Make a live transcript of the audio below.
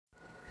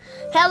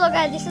Hello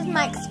guys, this is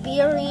my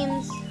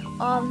experience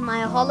of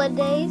my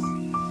holidays.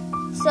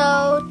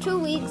 So 2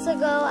 weeks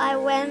ago I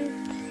went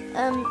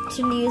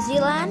to New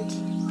Zealand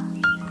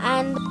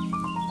and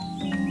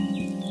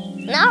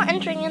now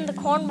entering in the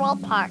Cornwall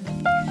Park.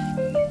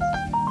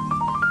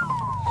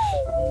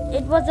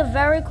 It was a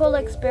very cool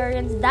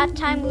experience. That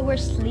time we were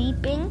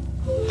sleeping.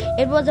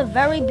 It was a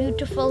very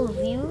beautiful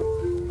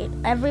view.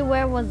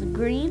 Everywhere was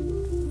green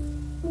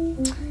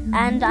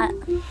and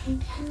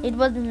it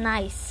was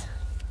nice.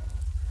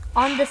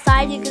 On the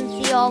side you can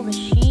see all the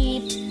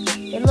sheep.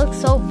 It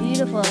looks so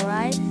beautiful,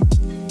 right?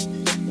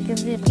 You can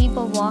see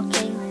people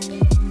walking.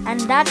 And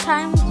that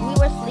time we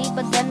were asleep,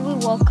 but then we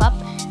woke up.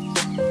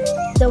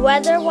 The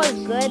weather was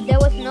good. There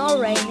was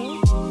no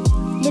raining.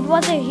 It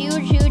was a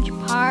huge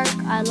park.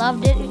 I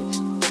loved it.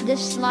 The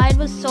slide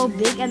was so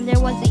big, and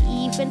there was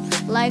even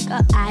like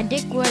an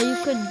attic where you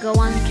could go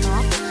on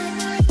top.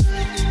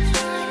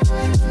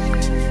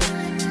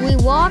 We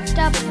walked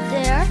up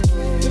there,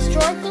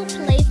 historical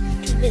place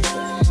to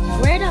visit.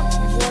 Great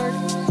upward,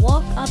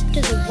 walk up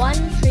to the One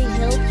Tree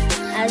Hill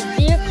as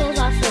vehicles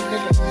are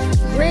forbidden.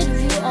 Great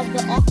view of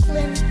the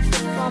Auckland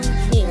from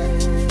here.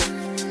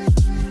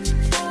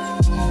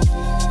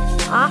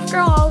 After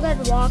all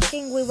that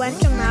walking, we went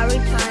to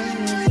Maritime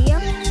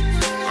Museum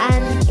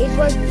and it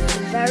was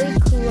very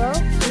cool.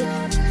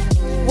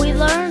 We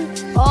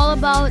learned all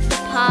about the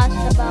past,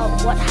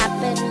 about what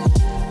happened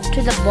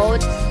to the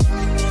boats.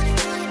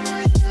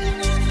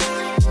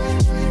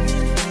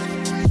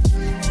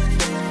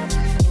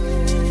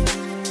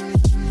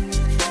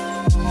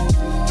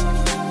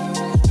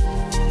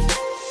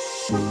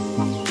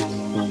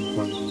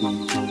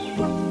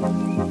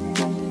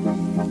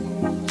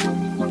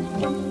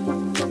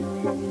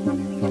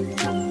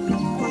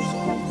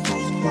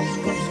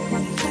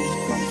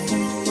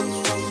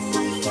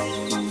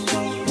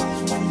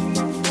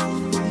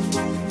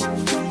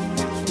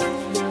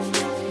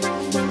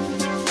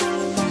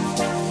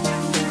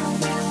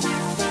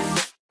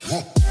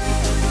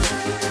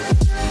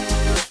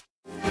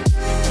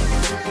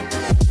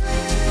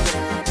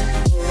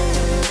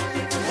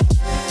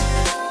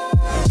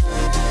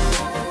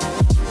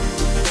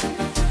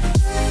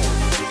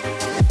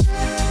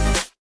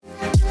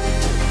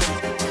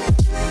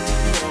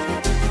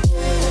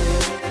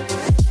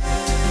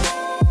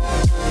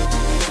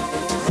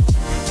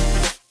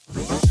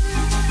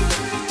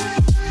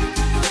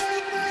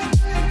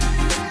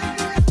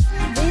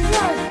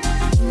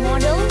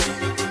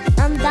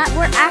 That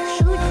were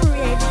actually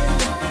created in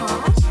the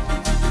past,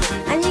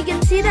 and you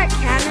can see that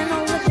cannon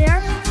over there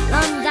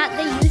that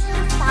they used to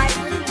fight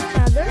with each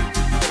other.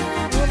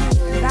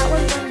 That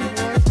was when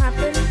wars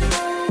happened.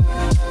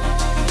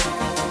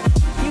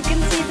 You can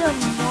see the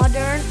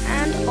modern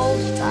and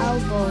old style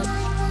boats.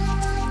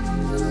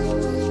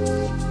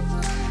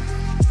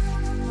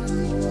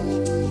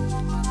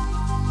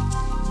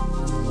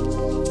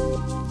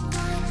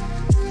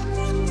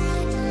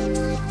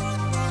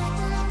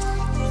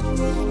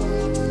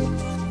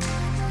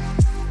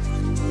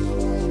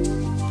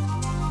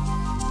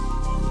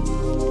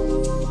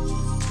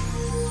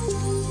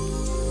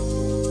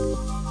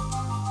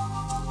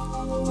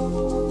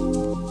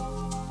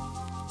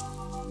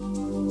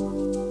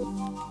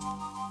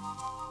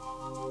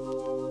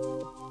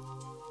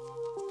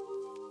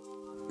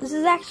 This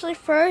is actually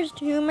first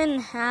human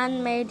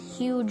handmade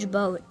huge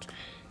boat.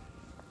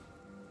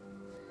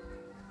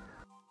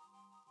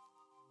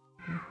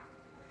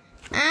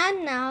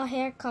 And now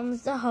here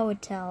comes the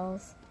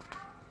hotels.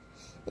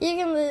 You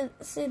can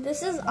see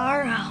this is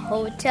our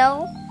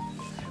hotel.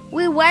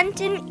 We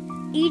went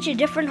in each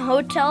different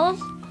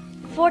hotels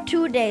for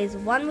 2 days.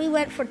 One we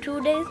went for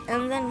 2 days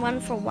and then one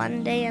for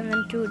 1 day and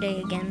then 2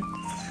 days again.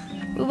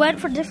 We went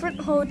for different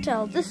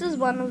hotels. This is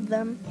one of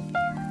them.